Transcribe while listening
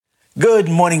Good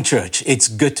morning, church. It's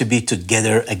good to be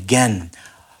together again.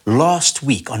 Last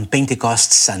week on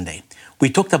Pentecost Sunday, we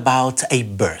talked about a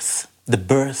birth, the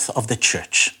birth of the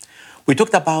church. We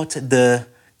talked about the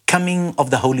coming of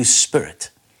the Holy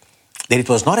Spirit, that it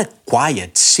was not a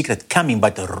quiet, secret coming,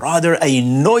 but rather a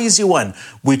noisy one,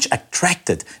 which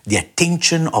attracted the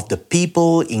attention of the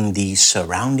people in the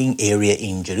surrounding area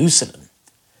in Jerusalem.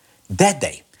 That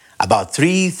day, about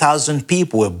 3,000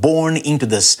 people were born into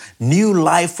this new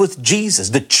life with Jesus.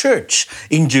 The church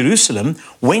in Jerusalem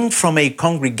went from a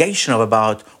congregation of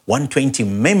about 120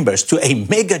 members to a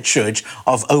mega church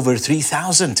of over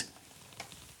 3,000.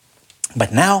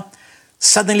 But now,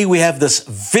 suddenly we have this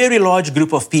very large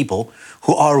group of people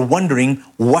who are wondering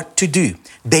what to do.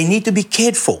 They need to be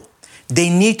cared for. They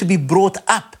need to be brought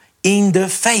up in the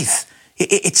faith.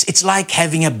 It's like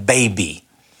having a baby.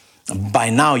 By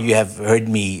now, you have heard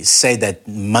me say that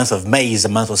month of May is a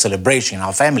month of celebration in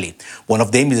our family. One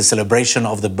of them is the celebration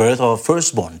of the birth of our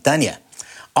firstborn, Tanya.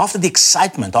 After the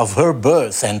excitement of her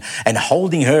birth and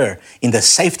holding her in the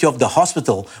safety of the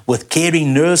hospital with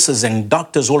caring nurses and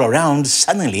doctors all around,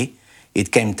 suddenly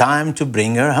it came time to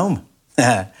bring her home.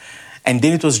 And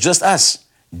then it was just us,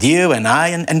 Dio and I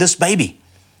and this baby.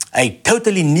 A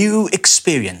totally new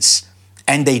experience.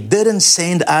 And they didn't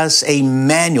send us a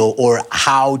manual or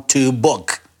how-to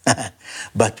book.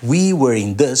 But we were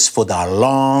in this for the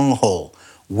long haul.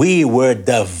 We were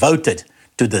devoted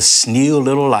to this new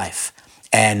little life.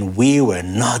 And we were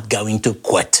not going to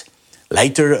quit.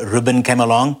 Later, Ruben came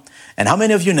along. And how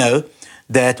many of you know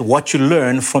that what you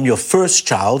learn from your first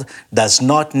child does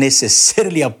not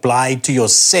necessarily apply to your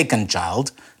second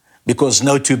child? Because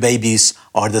no two babies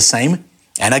are the same.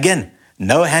 And again,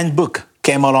 no handbook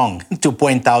came along to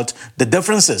point out the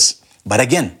differences. But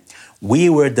again, we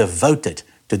were devoted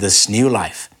to this new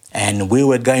life, and we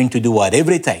were going to do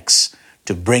whatever it takes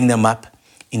to bring them up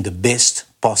in the best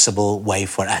possible way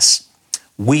for us.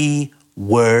 We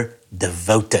were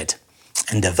devoted,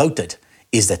 and devoted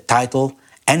is the title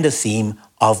and the theme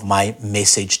of my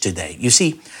message today. You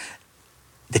see,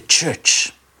 the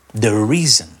church, the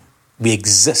reason we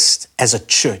exist as a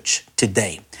church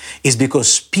today is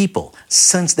because people,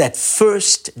 since that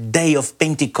first day of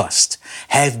Pentecost,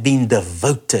 have been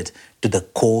devoted to the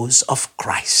cause of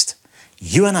Christ.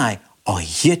 You and I are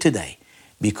here today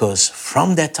because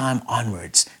from that time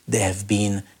onwards, they have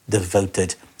been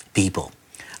devoted people.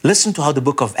 Listen to how the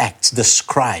book of Acts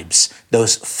describes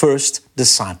those first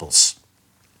disciples.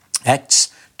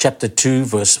 Acts chapter 2,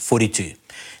 verse 42.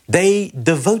 They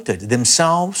devoted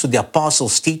themselves to the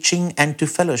apostles' teaching and to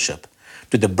fellowship,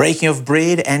 to the breaking of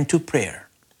bread and to prayer.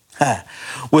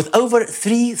 With over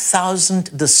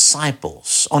 3,000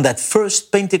 disciples on that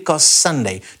first Pentecost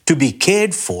Sunday to be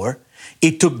cared for,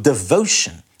 it took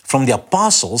devotion from the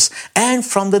apostles and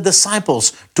from the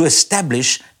disciples to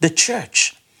establish the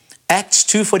church. Acts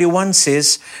 2:41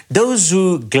 says, those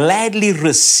who gladly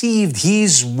received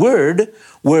his word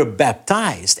were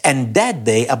baptized, and that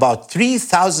day about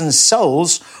 3,000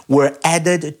 souls were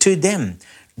added to them.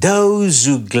 Those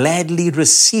who gladly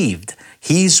received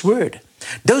his word.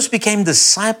 Those became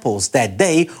disciples that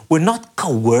day were not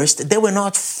coerced, they were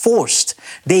not forced.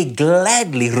 They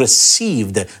gladly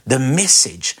received the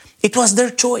message. It was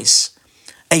their choice,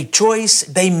 a choice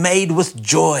they made with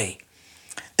joy.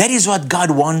 That is what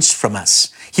God wants from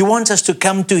us. He wants us to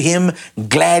come to him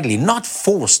gladly, not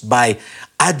forced by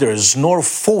others, nor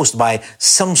forced by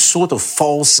some sort of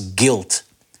false guilt.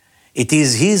 It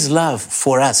is his love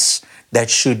for us that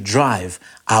should drive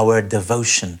our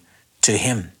devotion to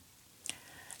him.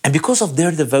 And because of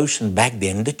their devotion back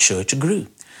then, the church grew.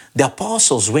 The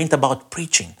apostles went about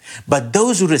preaching, but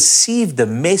those who received the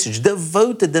message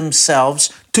devoted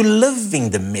themselves to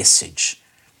living the message.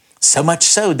 So much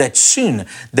so that soon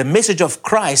the message of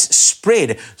Christ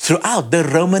spread throughout the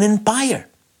Roman Empire.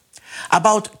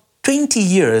 About 20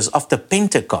 years after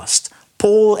Pentecost,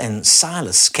 Paul and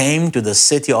Silas came to the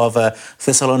city of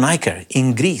Thessalonica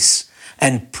in Greece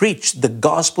and preached the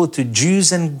gospel to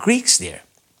Jews and Greeks there.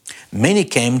 Many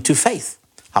came to faith.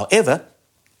 However,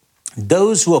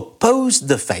 those who opposed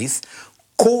the faith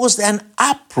caused an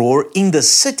uproar in the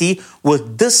city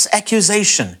with this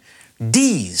accusation.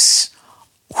 These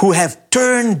who have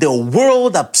turned the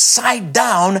world upside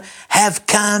down have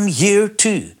come here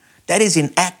too. That is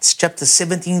in Acts chapter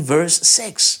 17, verse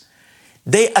 6.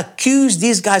 They accuse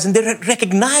these guys and they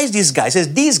recognize these guys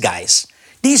as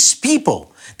these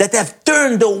people that have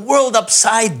turned the world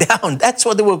upside down. That's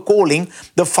what they were calling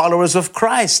the followers of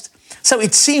Christ. So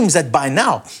it seems that by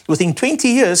now, within 20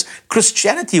 years,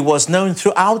 Christianity was known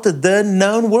throughout the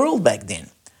known world back then.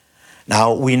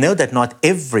 Now, we know that not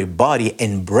everybody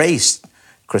embraced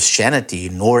Christianity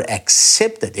nor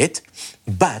accepted it,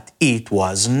 but it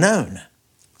was known.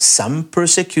 Some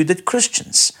persecuted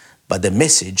Christians, but the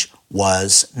message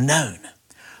was known.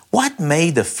 What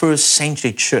made the first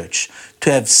century church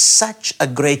to have such a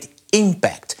great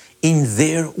impact in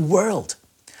their world?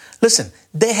 Listen,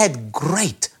 they had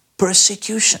great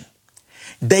persecution.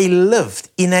 They lived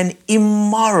in an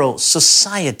immoral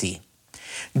society.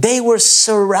 They were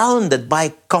surrounded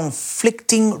by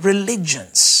conflicting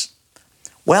religions.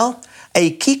 Well,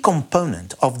 a key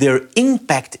component of their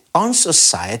impact on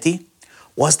society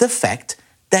was the fact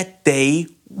that they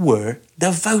were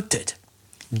devoted.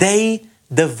 They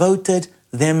devoted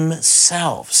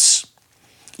themselves.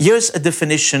 Here's a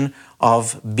definition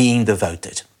of being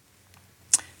devoted.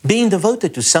 Being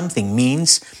devoted to something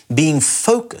means being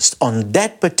focused on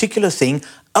that particular thing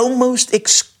almost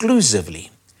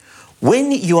exclusively.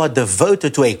 When you are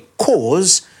devoted to a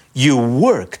cause, you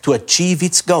work to achieve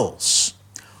its goals.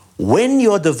 When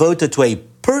you are devoted to a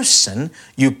person,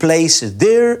 you place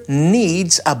their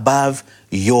needs above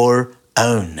your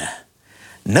own.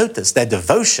 Notice that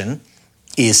devotion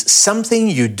is something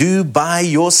you do by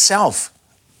yourself.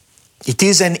 It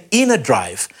is an inner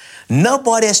drive.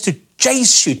 Nobody has to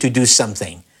chase you to do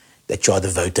something that you are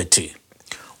devoted to.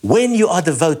 When you are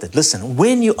devoted, listen,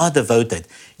 when you are devoted,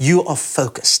 you are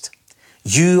focused.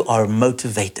 You are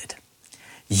motivated.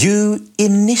 You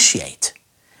initiate.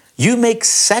 You make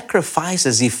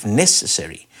sacrifices if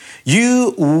necessary.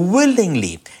 You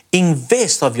willingly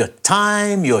invest of your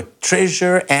time, your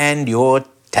treasure, and your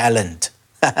talent.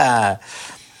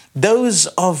 Those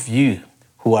of you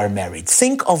who are married,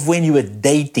 think of when you were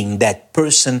dating that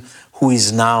person who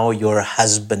is now your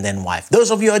husband and wife. Those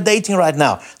of you who are dating right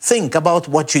now, think about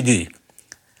what you do.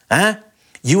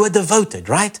 You are devoted,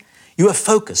 right? You are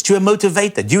focused, you are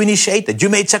motivated, you initiated, you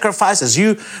made sacrifices,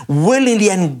 you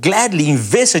willingly and gladly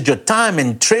invested your time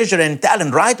and treasure and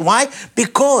talent, right? Why?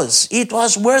 Because it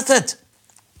was worth it.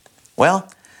 Well,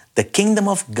 the kingdom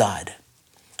of God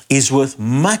is worth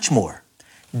much more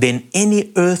than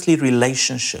any earthly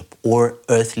relationship or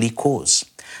earthly cause.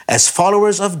 As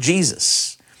followers of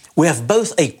Jesus, we have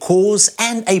both a cause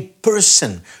and a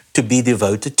person to be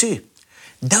devoted to.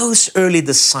 Those early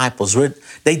disciples,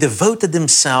 they devoted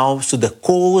themselves to the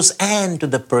cause and to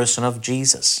the person of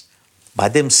Jesus. By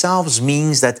themselves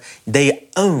means that they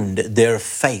owned their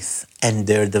faith and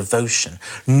their devotion.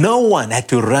 No one had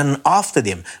to run after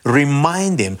them,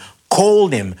 remind them, call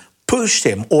them, push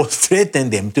them, or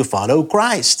threaten them to follow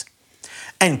Christ.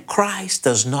 And Christ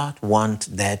does not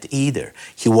want that either.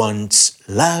 He wants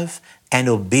love and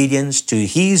obedience to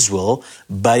His will,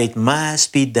 but it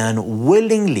must be done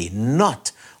willingly,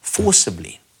 not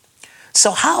forcibly.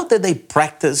 So how did they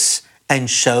practice and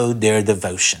show their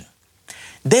devotion?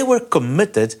 They were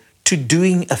committed to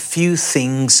doing a few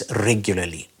things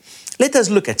regularly. Let us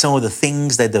look at some of the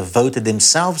things they devoted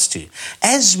themselves to.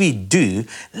 As we do,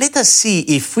 let us see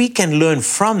if we can learn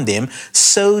from them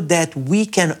so that we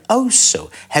can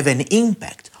also have an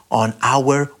impact on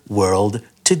our world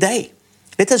today.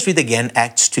 Let us read again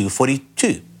Acts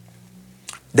 2:42.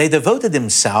 They devoted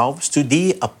themselves to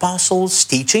the apostles'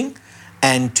 teaching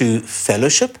and to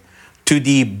fellowship, to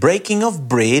the breaking of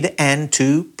bread and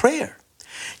to prayer.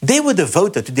 They were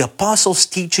devoted to the apostles'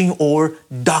 teaching or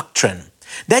doctrine.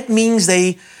 That means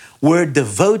they were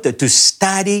devoted to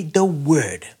study the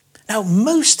Word. Now,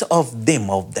 most of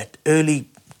them, of that early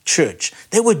church,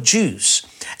 they were Jews,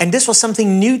 and this was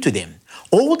something new to them.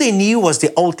 All they knew was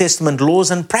the Old Testament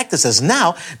laws and practices.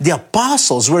 Now, the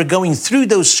apostles were going through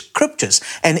those scriptures,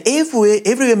 and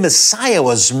everywhere Messiah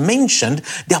was mentioned,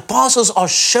 the apostles are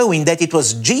showing that it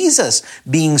was Jesus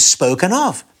being spoken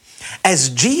of. As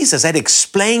Jesus had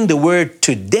explained the word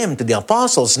to them, to the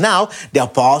apostles, now the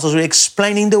apostles were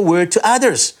explaining the word to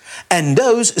others, and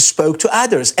those spoke to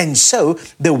others, and so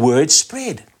the word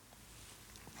spread.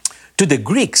 To the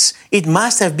Greeks, it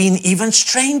must have been even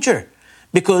stranger,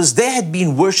 because they had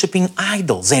been worshiping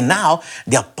idols, and now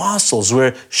the apostles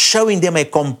were showing them a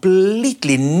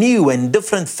completely new and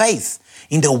different faith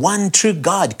in the one true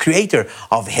God, creator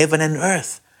of heaven and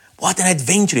earth. What an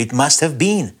adventure it must have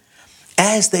been.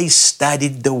 As they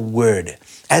studied the Word,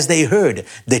 as they heard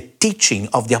the teaching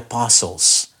of the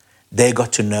apostles, they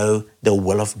got to know the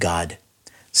will of God.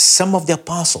 Some of the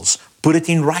apostles put it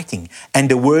in writing, and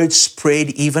the word spread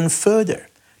even further.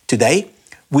 Today,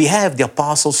 we have the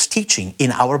apostles' teaching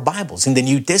in our Bibles, in the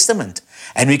New Testament,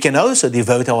 and we can also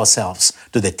devote ourselves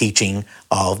to the teaching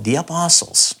of the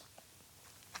apostles.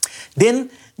 Then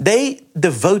they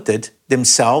devoted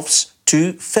themselves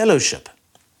to fellowship.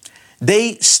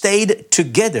 They stayed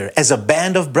together as a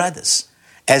band of brothers,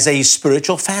 as a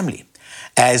spiritual family.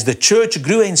 As the church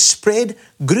grew and spread,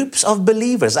 groups of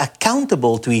believers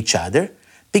accountable to each other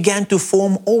began to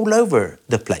form all over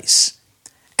the place.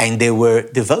 And they were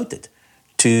devoted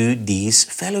to these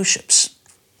fellowships.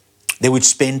 They would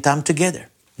spend time together,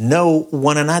 know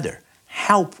one another,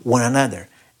 help one another,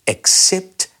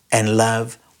 accept and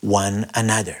love one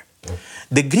another.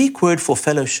 The Greek word for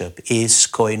fellowship is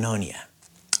koinonia,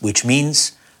 which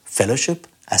means fellowship,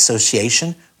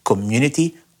 association,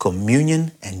 community,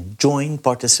 communion, and joint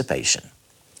participation.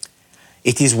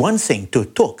 It is one thing to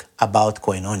talk about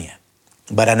koinonia,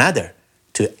 but another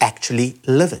to actually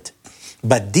live it.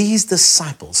 But these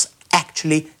disciples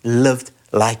actually lived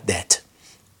like that.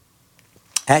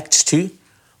 Acts 2,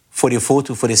 44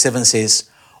 to 47 says,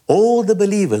 all the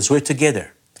believers were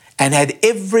together and had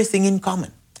everything in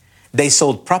common. They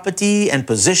sold property and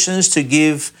possessions to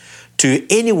give to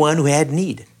anyone who had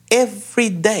need. Every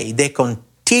day they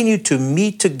continued to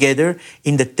meet together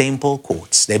in the temple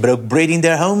courts. They broke bread in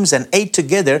their homes and ate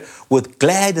together with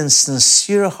glad and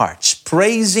sincere hearts,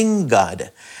 praising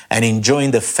God and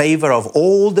enjoying the favor of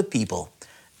all the people.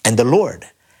 And the Lord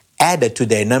added to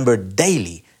their number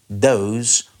daily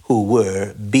those who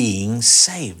were being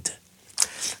saved.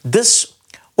 This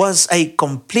was a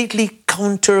completely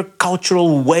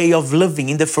counter-cultural way of living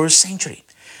in the first century.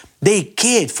 They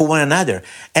cared for one another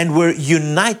and were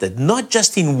united, not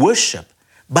just in worship,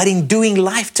 but in doing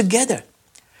life together.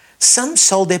 Some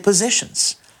sold their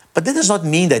possessions, but that does not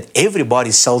mean that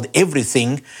everybody sold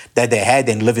everything that they had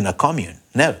and lived in a commune.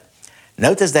 No.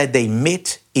 Notice that they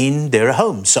met in their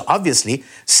homes. So obviously,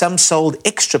 some sold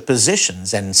extra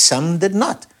possessions and some did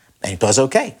not. And it was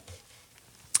okay.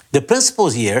 The principle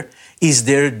here is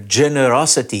their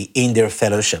generosity in their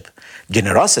fellowship.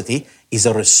 Generosity is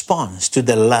a response to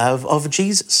the love of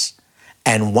Jesus.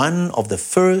 And one of the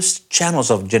first channels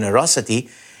of generosity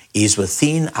is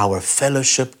within our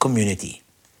fellowship community,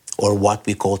 or what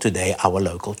we call today our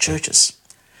local churches.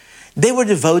 They were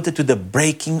devoted to the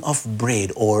breaking of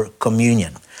bread or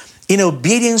communion. In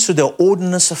obedience to the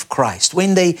ordinance of Christ,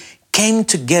 when they came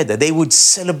together, they would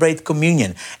celebrate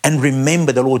communion and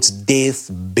remember the Lord's death,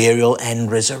 burial,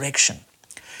 and resurrection.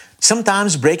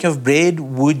 Sometimes breaking of bread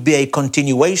would be a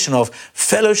continuation of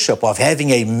fellowship, of having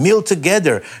a meal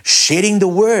together, sharing the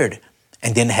word,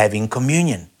 and then having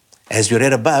communion. As we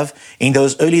read above, in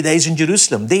those early days in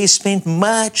Jerusalem, they spent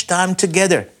much time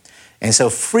together. And so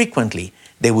frequently,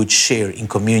 they would share in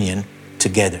communion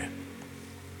together.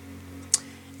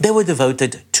 They were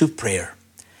devoted to prayer.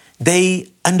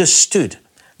 They understood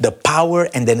the power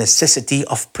and the necessity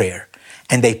of prayer,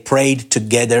 and they prayed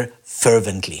together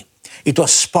fervently. It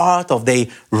was part of their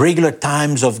regular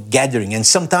times of gathering, and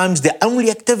sometimes the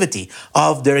only activity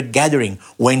of their gathering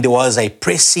when there was a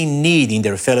pressing need in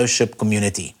their fellowship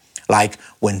community, like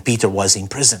when Peter was in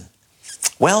prison.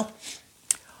 Well,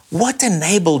 what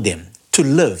enabled them to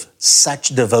live such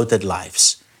devoted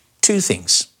lives? Two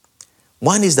things.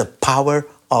 One is the power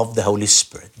of the Holy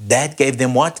Spirit. That gave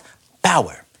them what?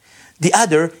 Power. The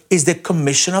other is the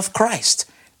commission of Christ.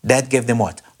 That gave them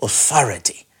what?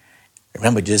 Authority.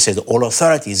 Remember, Jesus said, all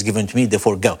authority is given to me,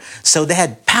 therefore go. So they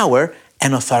had power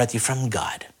and authority from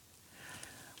God.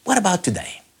 What about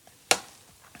today?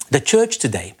 The church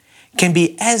today can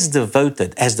be as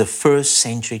devoted as the first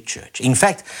century church. In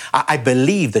fact, I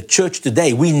believe the church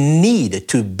today, we need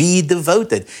to be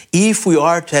devoted if we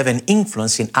are to have an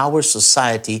influence in our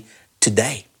society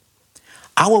today.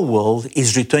 Our world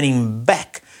is returning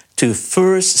back to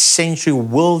first century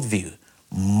worldview,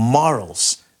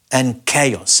 morals, and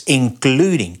chaos,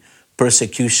 including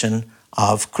persecution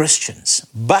of Christians.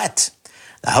 But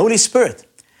the Holy Spirit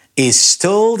is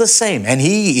still the same, and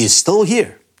He is still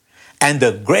here. And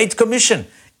the Great Commission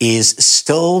is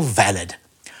still valid.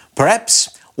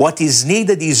 Perhaps what is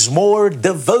needed is more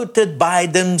devoted by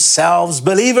themselves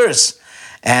believers.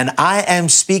 And I am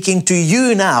speaking to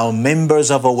you now, members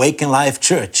of Awaken Life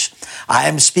Church. I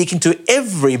am speaking to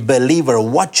every believer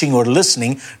watching or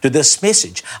listening to this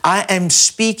message. I am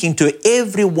speaking to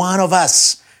every one of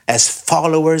us as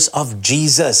followers of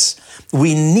Jesus.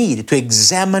 We need to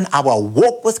examine our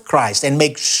walk with Christ and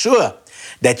make sure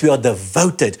that we are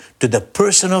devoted to the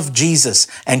person of Jesus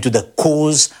and to the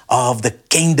cause of the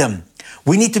kingdom.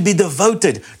 We need to be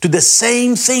devoted to the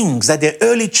same things that the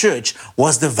early church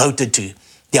was devoted to.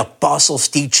 The apostles'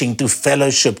 teaching, to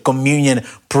fellowship, communion,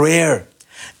 prayer.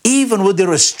 Even with the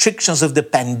restrictions of the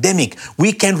pandemic,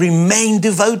 we can remain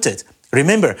devoted.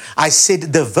 Remember, I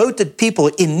said devoted people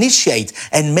initiate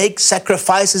and make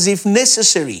sacrifices if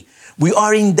necessary. We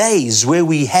are in days where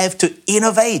we have to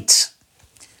innovate.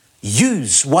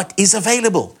 Use what is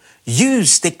available.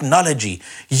 Use technology.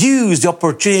 Use the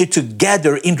opportunity to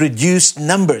gather in reduced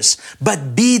numbers.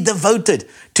 But be devoted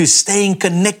to staying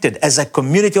connected as a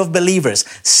community of believers.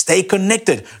 Stay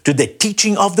connected to the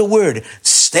teaching of the Word.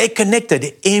 Stay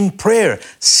connected in prayer.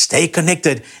 Stay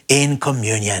connected in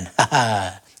communion.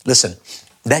 Listen,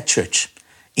 that church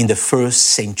in the first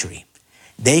century,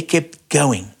 they kept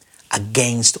going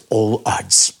against all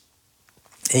odds.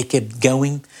 They kept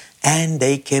going and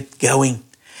they kept going.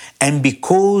 And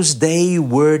because they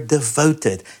were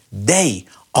devoted, they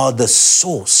are the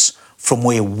source from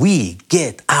where we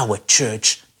get our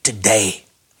church today.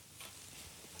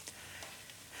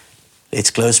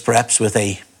 Let's close perhaps with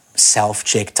a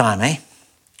self-check time, eh?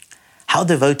 How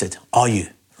devoted are you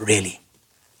really?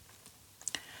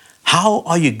 How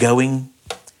are you going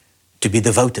to be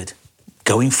devoted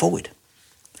going forward?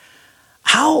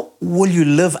 How will you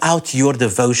live out your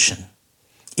devotion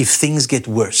if things get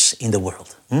worse in the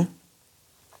world?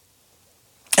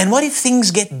 And what if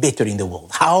things get better in the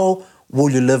world? How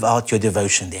will you live out your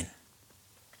devotion then?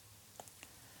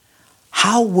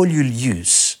 How will you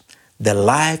use the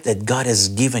life that God has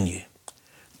given you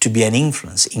to be an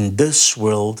influence in this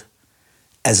world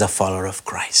as a follower of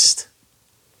Christ?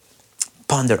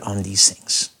 Ponder on these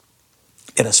things.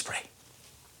 Let us pray.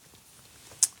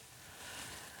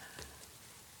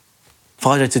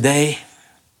 Father, today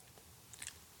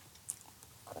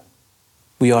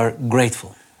we are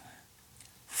grateful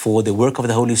for the work of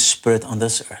the Holy Spirit on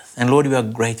this earth. And Lord, we are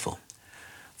grateful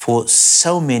for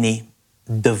so many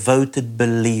devoted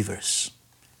believers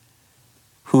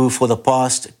who for the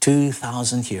past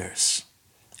 2,000 years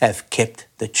have kept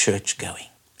the church going.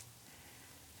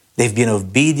 They've been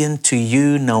obedient to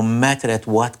you no matter at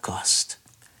what cost.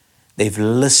 They've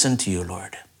listened to you,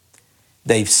 Lord.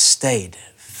 They've stayed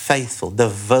faithful,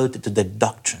 devoted to the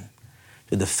doctrine,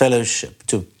 to the fellowship,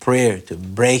 to prayer, to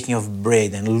breaking of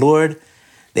bread. And Lord,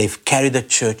 they've carried the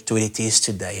church to where it is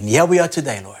today. And here we are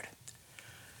today, Lord.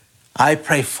 I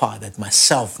pray, Father, that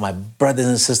myself, my brothers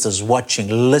and sisters watching,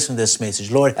 listen to this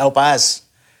message. Lord, help us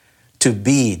to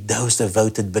be those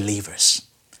devoted believers,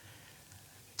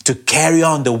 to carry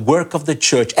on the work of the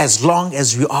church as long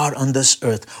as we are on this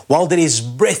earth. While there is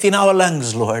breath in our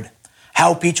lungs, Lord,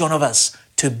 help each one of us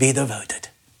to be devoted.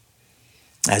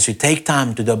 As we take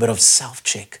time to do a bit of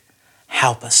self-check,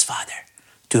 help us, Father,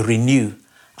 to renew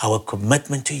our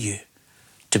commitment to you,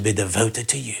 to be devoted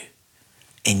to you.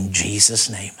 In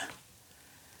Jesus' name,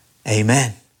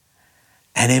 amen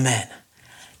and amen.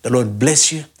 The Lord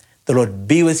bless you. The Lord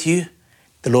be with you.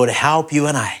 The Lord help you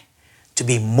and I to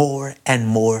be more and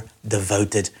more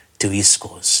devoted to His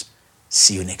cause.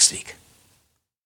 See you next week.